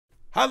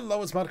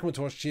Hello, it's Markham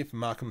here from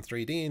Markham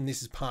 3D, and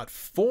this is part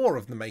 4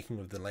 of the making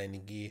of the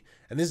landing gear,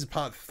 and this is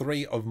part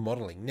 3 of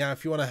modeling. Now,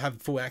 if you want to have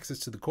full access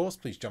to the course,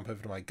 please jump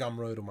over to my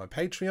Gumroad or my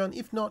Patreon.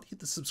 If not, hit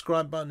the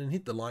subscribe button and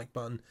hit the like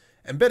button,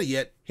 and better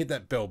yet, hit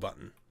that bell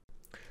button.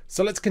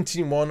 So let's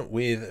continue on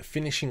with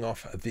finishing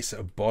off this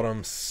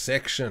bottom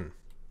section.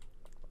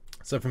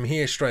 So from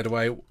here straight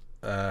away,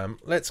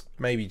 let's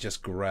maybe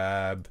just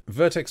grab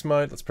vertex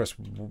mode. Let's press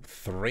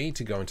 3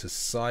 to go into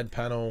side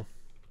panel.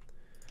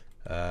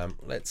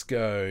 Let's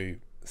go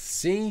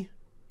C.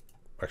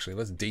 Actually,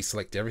 let's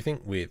deselect everything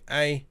with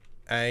A,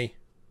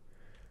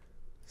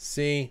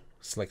 C,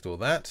 select all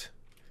that.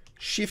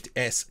 Shift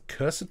S,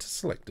 cursor to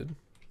selected.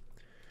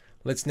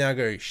 Let's now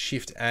go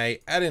Shift A,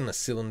 add in a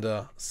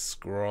cylinder,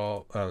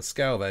 scroll,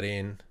 scale that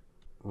in,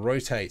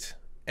 rotate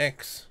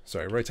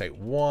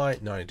Y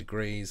 90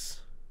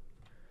 degrees.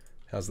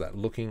 How's that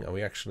looking? Are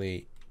we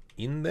actually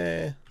in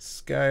there?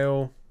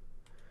 Scale,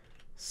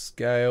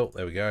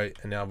 there we go.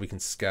 And now we can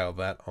scale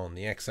that on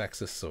the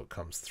x-axis so it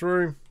comes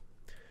through.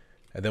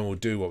 And then we'll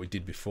do what we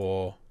did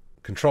before.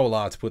 Control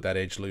R to put that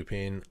edge loop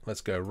in. Let's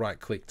go right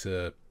click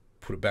to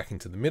put it back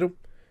into the middle.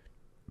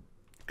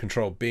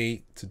 Control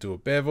B to do a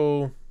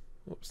bevel.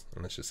 Oops,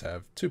 and let's just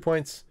have 2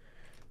 points.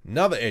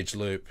 Another edge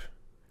loop.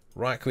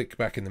 Right click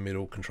back in the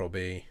middle, Control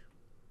B.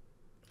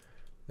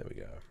 There we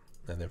go.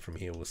 And then from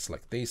here we'll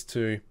select these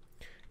two.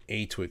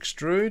 E to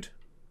extrude.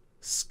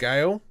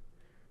 Scale.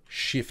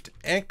 Shift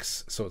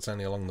X, so it's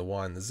only along the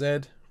Y and the Z.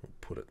 We'll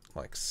put it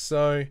like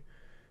so.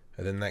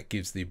 And then that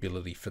gives the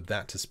ability for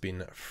that to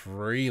spin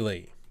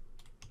freely.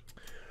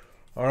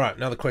 All right,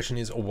 now the question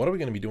is, what are we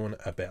going to be doing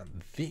about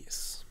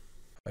this?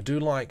 I do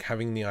like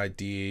having the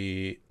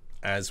idea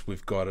as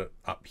we've got it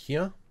up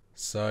here.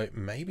 So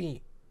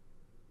maybe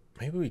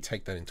we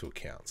take that into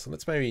account. So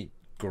let's maybe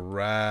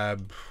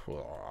grab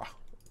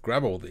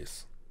all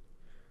this.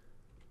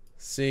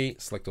 C,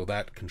 select all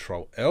that,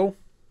 Control L.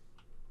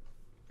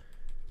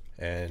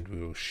 And we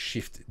will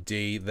Shift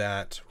D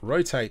that,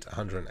 rotate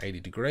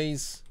 180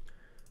 degrees.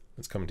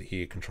 Let's come into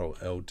here, Control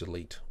L,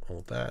 delete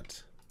all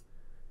that.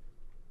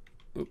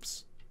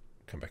 Oops,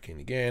 come back in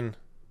again.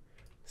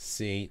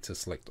 C to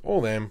select all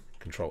them,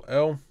 Control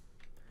L,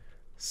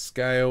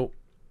 scale,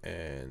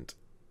 and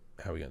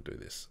how are we going to do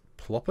this?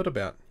 Plop it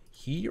about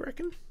here, you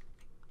reckon?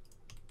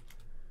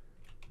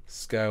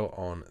 Scale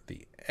on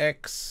the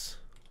X,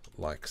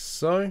 like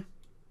so.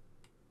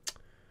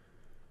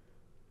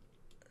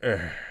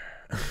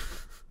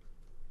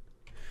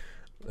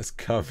 Let's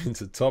come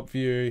into top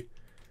view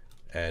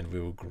and we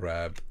will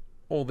grab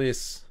all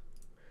this.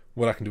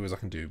 What I can do is I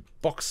can do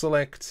box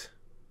select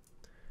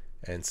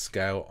and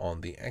scale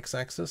on the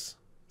x-axis,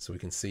 so we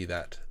can see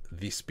that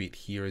this bit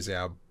here is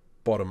our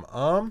bottom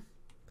arm.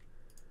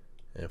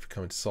 And if we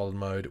come into solid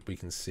mode, we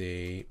can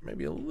see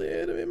maybe a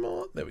little bit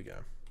more. There we go.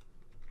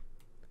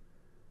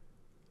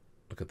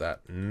 Look at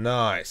that.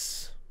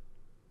 Nice.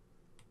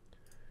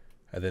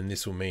 And then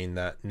this will mean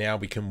that now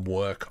we can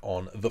work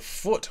on the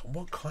foot.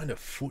 What kind of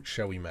foot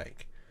shall we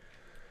make?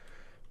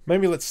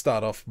 Maybe let's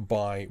start off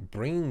by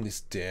bringing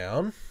this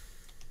down.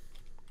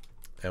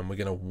 And we're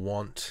going to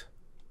want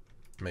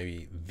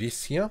maybe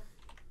this here.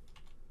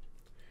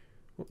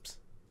 Whoops.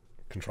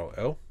 Control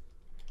L.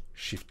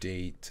 Shift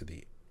D to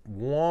the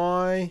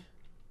Y.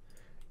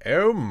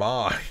 Oh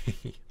my.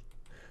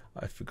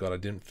 I forgot I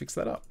didn't fix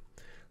that up.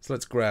 So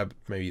let's grab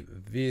maybe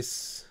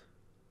this.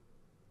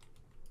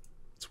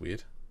 It's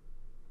weird.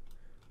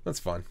 That's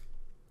fine.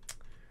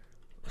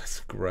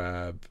 Let's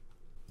grab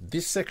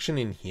this section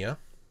in here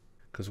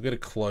because we're going to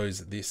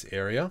close this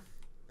area.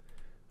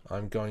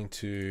 I'm going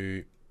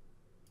to,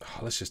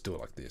 let's just do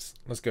it like this.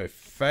 Let's go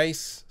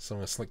face. So I'm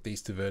going to select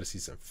these two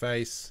vertices and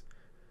face.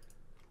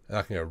 And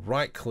I can go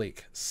right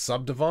click,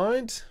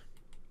 subdivide.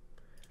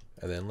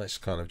 And then let's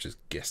kind of just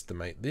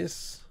guesstimate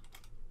this.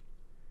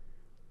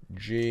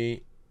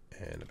 G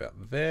and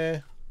about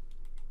there.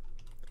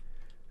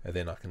 And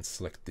then I can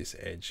select this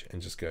edge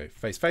and just go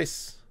face,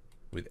 face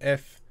with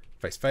F,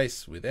 face,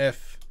 face with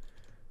F.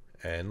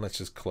 And let's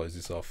just close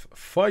this off.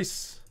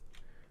 Face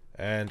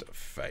and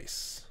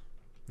face.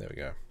 There we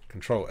go.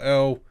 Control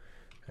L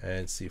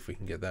and see if we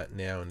can get that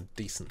now in a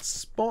decent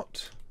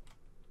spot.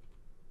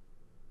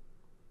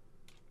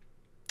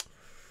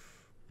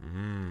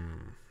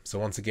 So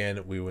once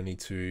again, we will need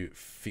to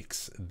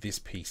fix this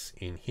piece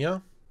in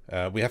here.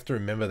 We have to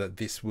remember that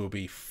this will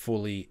be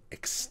fully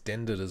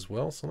extended as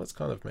well. So let's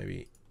kind of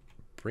maybe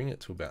bring it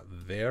to about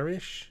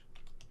there-ish.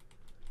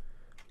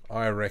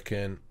 I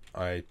reckon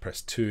I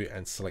press 2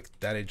 and select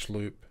that edge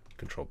loop,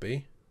 Control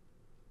B.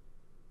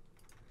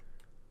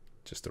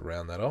 Just to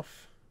round that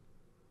off.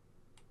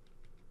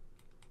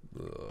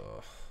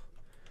 Ugh.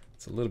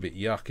 It's a little bit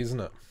yuck, isn't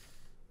it?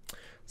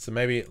 So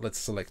maybe let's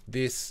select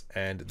this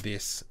and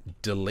this,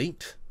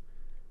 delete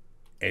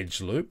edge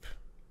loop.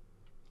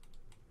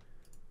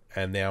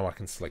 And now I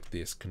can select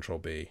this, Control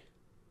B.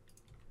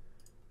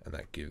 And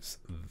that gives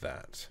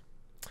that.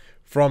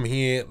 From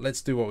here,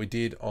 let's do what we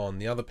did on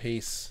the other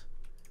piece.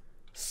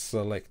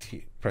 Select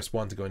here, press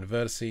 1 to go into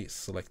vertice,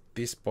 select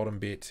this bottom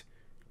bit,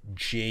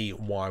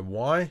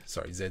 GYY,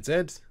 sorry,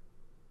 ZZ.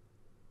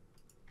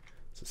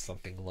 So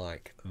something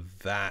like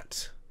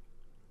that.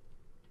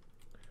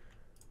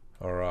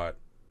 All right.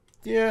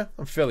 Yeah,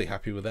 I'm fairly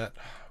happy with that.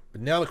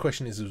 But now the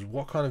question is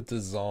what kind of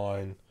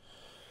design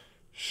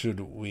should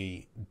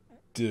we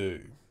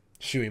do?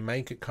 Should we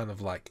make it kind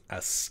of like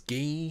a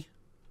ski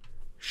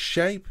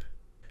shape?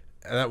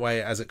 And that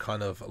way, as it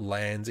kind of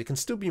lands, it can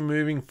still be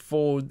moving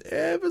forward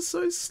ever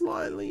so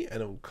slightly,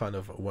 and it will kind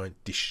of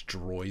won't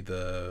destroy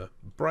the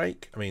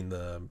brake. I mean,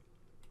 the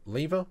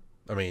lever.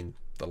 I mean,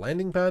 the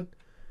landing pad.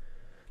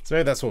 So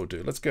maybe that's what we'll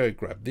do. Let's go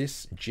grab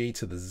this G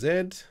to the Z.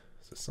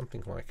 So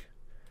something like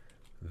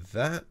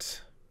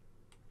that.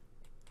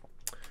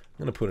 I'm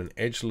going to put an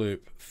edge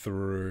loop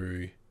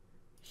through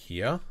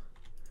here.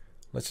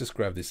 Let's just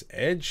grab this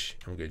edge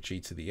and we'll go G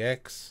to the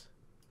X.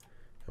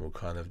 And we'll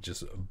kind of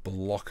just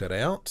block it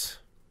out.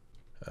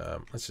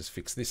 Let's just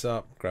fix this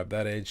up. Grab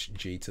that edge,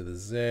 G to the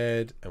Z,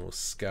 and we'll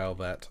scale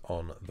that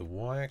on the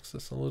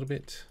Y-axis a little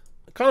bit.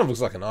 It kind of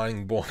looks like an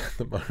ironing board at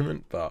the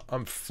moment, but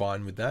I'm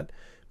fine with that.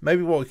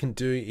 Maybe what we can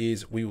do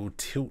is we will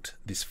tilt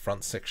this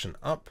front section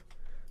up.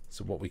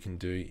 So what we can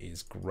do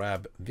is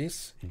grab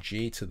this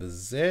G to the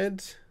Z, and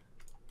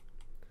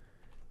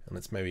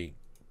let's maybe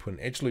put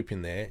an edge loop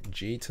in there,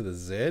 G to the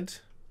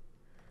Z.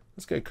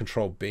 Let's go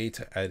Control B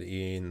to add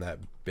in that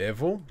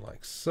bevel,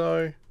 like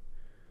so.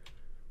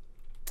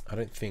 I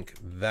don't think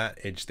that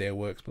edge there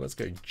works, but let's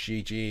go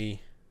GG.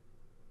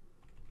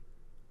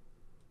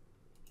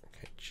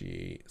 Okay,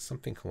 G,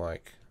 something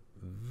like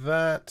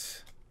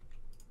that.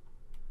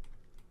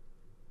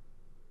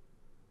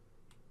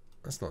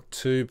 That's not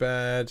too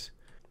bad.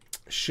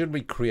 Should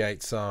we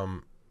create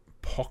some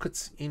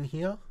pockets in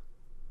here?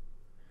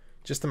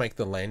 Just to make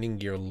the landing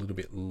gear a little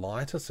bit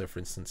lighter. So for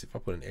instance, if I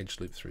put an edge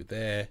loop through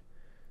there,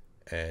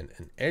 and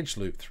an edge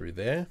loop through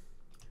there,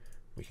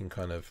 we can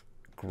kind of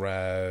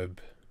grab,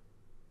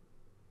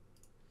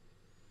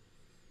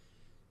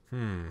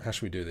 how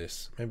should we do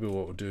this? Maybe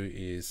what we'll do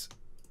is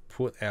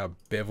put our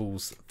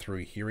bevels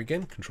through here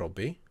again, Control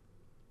B.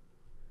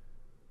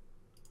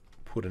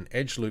 Put an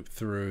edge loop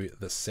through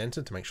the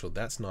center to make sure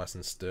that's nice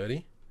and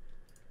sturdy.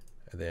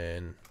 And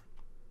then,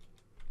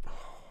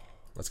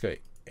 let's go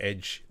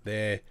edge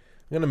there.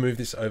 I'm gonna move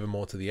this over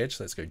more to the edge,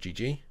 so let's go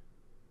GG.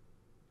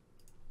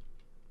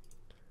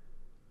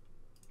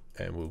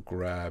 And we'll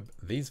grab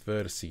these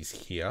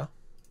vertices here,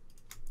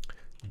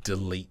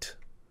 delete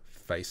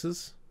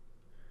faces.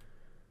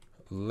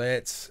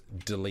 Let's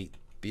delete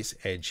this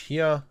edge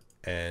here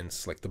and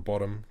select the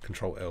bottom,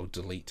 Control L,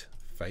 delete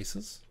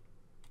faces.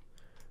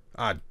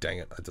 Ah, dang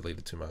it, I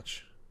deleted too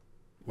much.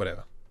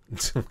 Whatever,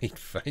 delete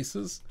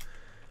faces.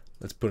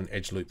 Let's put an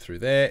edge loop through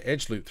there,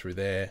 edge loop through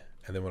there,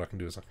 and then what I can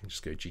do is I can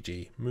just go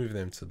GG, move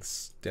them to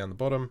down the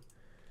bottom,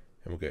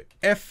 and we'll go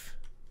F,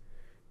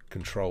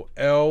 Control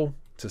L,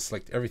 to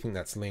select everything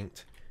that's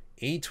linked,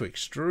 E to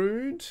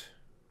extrude,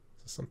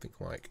 so something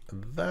like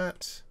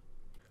that.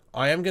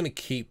 I am going to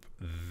keep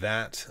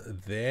that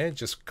there,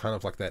 just kind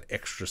of like that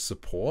extra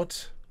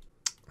support.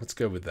 Let's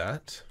go with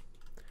that.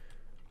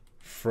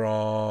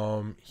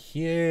 From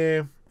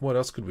here, what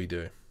else could we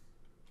do?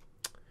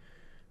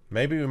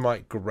 Maybe we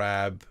might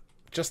grab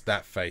just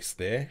that face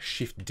there,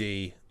 Shift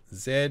D,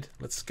 Z.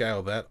 Let's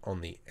scale that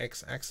on the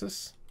X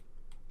axis.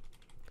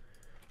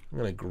 I'm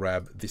going to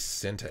grab this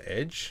center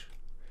edge.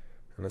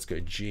 And let's go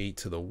G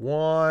to the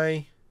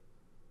Y.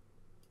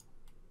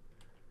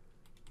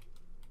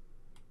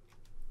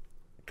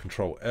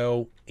 Control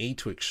L, E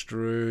to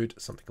extrude,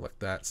 something like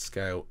that,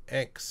 scale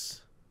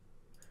X.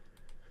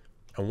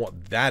 And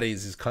what that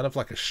is kind of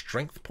like a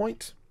strength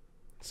point.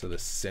 So the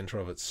center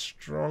of it's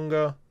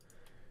stronger.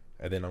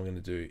 And then I'm going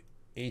to do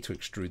E to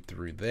extrude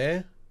through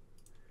there.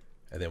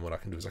 And then what I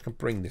can do is I can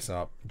bring this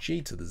up,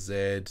 G to the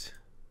Z.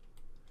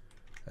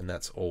 And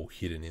that's all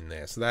hidden in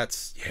there. So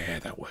that's, yeah,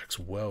 that works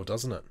well,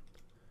 doesn't it?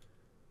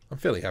 I'm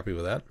fairly happy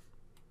with that.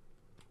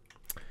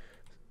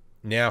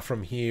 Now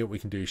from here, we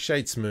can do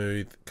shade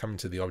smooth, come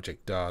into the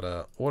object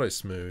data, auto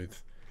smooth.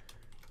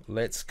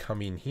 Let's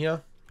come in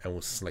here and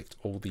we'll select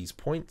all these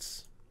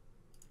points.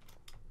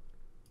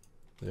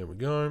 There we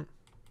go.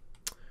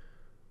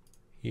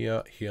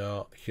 Here,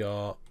 here,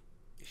 here,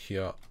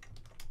 here,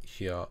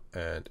 here,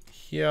 and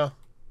here.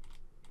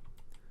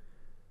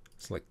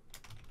 Select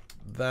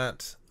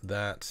that,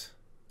 that,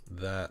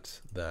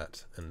 that,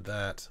 that, and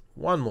that.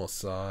 One more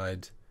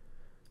side.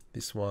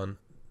 This one,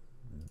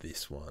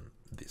 this one,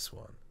 this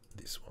one,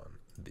 this one,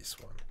 this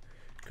one.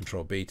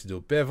 Control B to do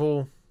a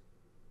bevel.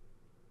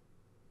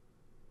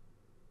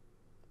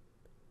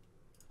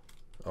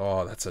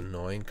 Oh, that's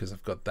annoying because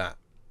I've got that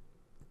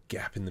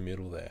gap in the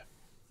middle there.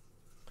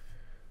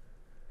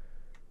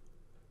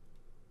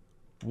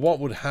 What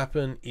would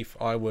happen if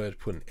I were to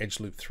put an edge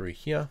loop through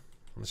here?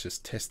 Let's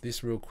just test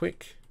this real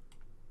quick.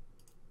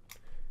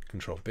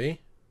 Control B.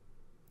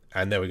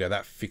 And there we go.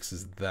 That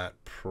fixes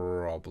that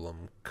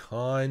problem.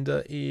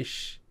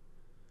 Kinda-ish.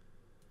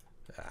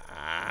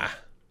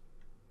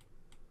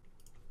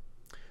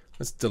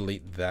 Let's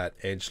delete that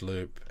edge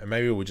loop. And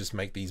maybe we'll just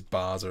make these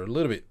bars are a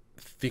little bit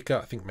thicker.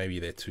 I think maybe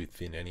they're too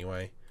thin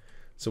anyway.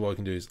 So what we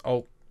can do is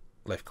Alt,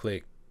 left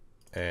click,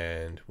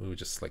 and we will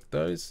just select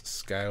those,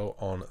 scale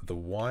on the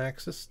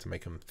y-axis to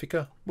make them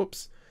thicker.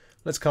 Whoops.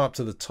 Let's come up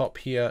to the top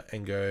here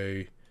and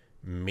go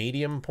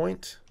medium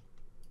point.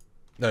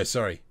 No,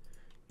 sorry.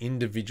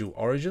 Individual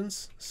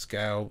origins,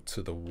 scale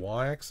to the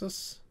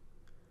y-axis,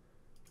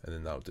 and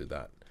then that'll do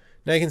that.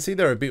 Now you can see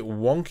they're a bit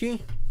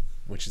wonky,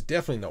 which is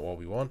definitely not what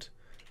we want.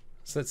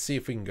 So let's see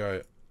if we can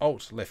go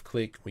Alt, left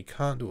click. We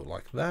can't do it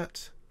like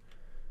that.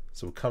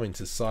 So we'll come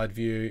into side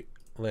view.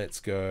 Let's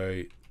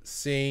go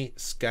C,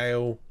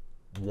 scale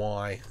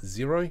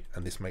Y0,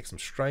 and this makes them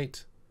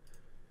straight.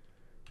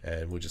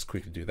 And we'll just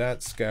quickly do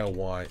that. Scale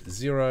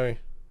Y0,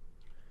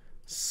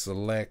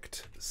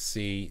 select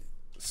C,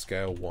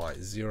 scale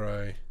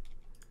Y0,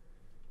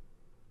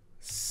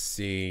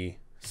 C,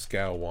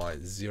 scale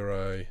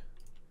Y0,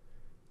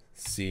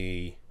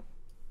 C,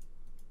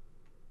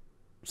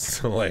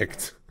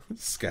 select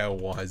scale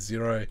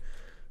Y0.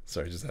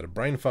 Sorry, just had a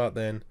brain fart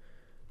then.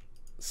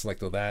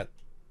 Select all that.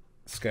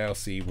 Scale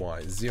C,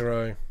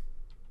 Y0.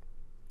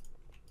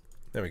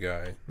 There we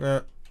go.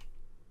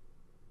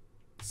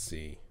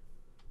 C,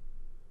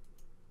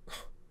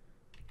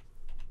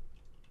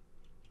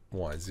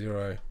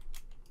 Y0.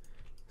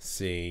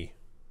 C,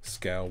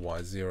 scale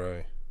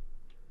Y0.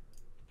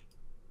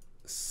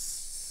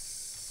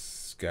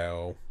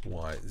 Scale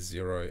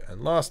Y0.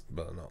 And last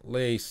but not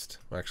least,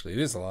 actually it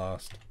is the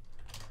last.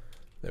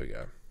 There we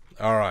go.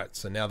 All right,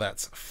 so now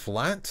that's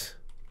flat.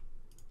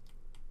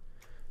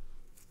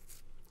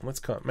 Let's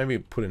maybe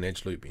put an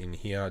edge loop in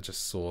here. I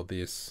just saw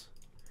this.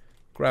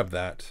 Grab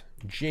that.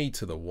 G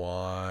to the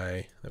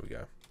Y. There we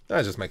go.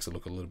 That just makes it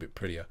look a little bit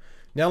prettier.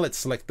 Now let's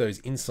select those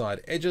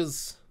inside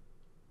edges.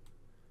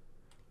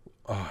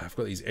 Oh, I've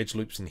got these edge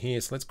loops in here,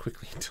 so let's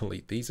quickly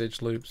delete these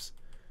edge loops.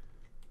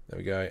 There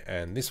we go.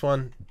 And this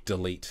one,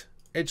 delete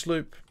edge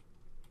loop.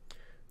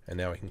 And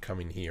now we can come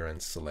in here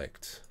and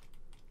select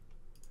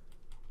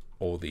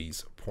all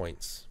these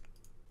points.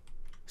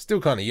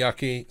 Still kind of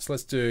yucky, so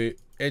let's do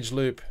edge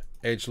loop,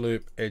 edge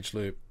loop, edge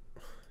loop,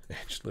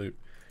 edge loop,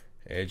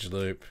 edge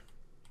loop.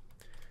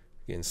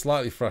 Again,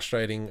 slightly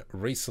frustrating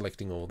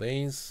reselecting all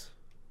these.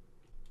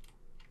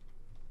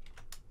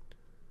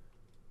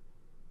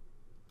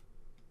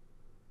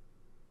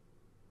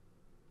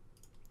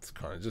 Let's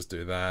kind of just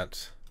do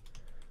that.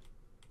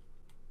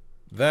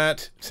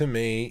 That to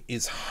me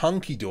is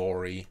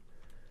hunky-dory.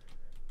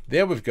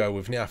 There we go.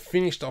 We've now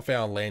finished off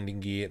our landing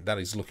gear. That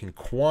is looking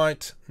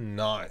quite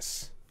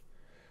nice.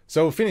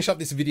 So we'll finish up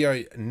this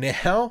video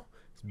now.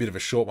 It's a bit of a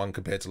short one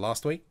compared to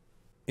last week.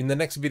 In the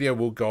next video,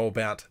 we'll go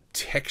about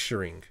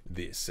texturing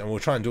this, and we'll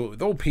try and do it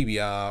with all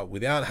PBR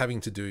without having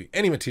to do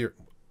any material.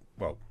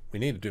 Well, we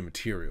need to do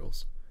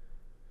materials,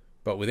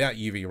 but without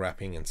UV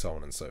wrapping and so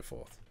on and so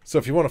forth. So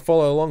if you want to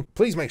follow along,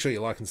 please make sure you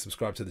like and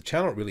subscribe to the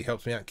channel. It really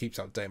helps me out, keeps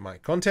up to date my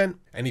content.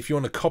 And if you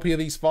want a copy of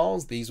these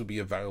files, these will be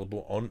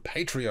available on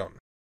Patreon.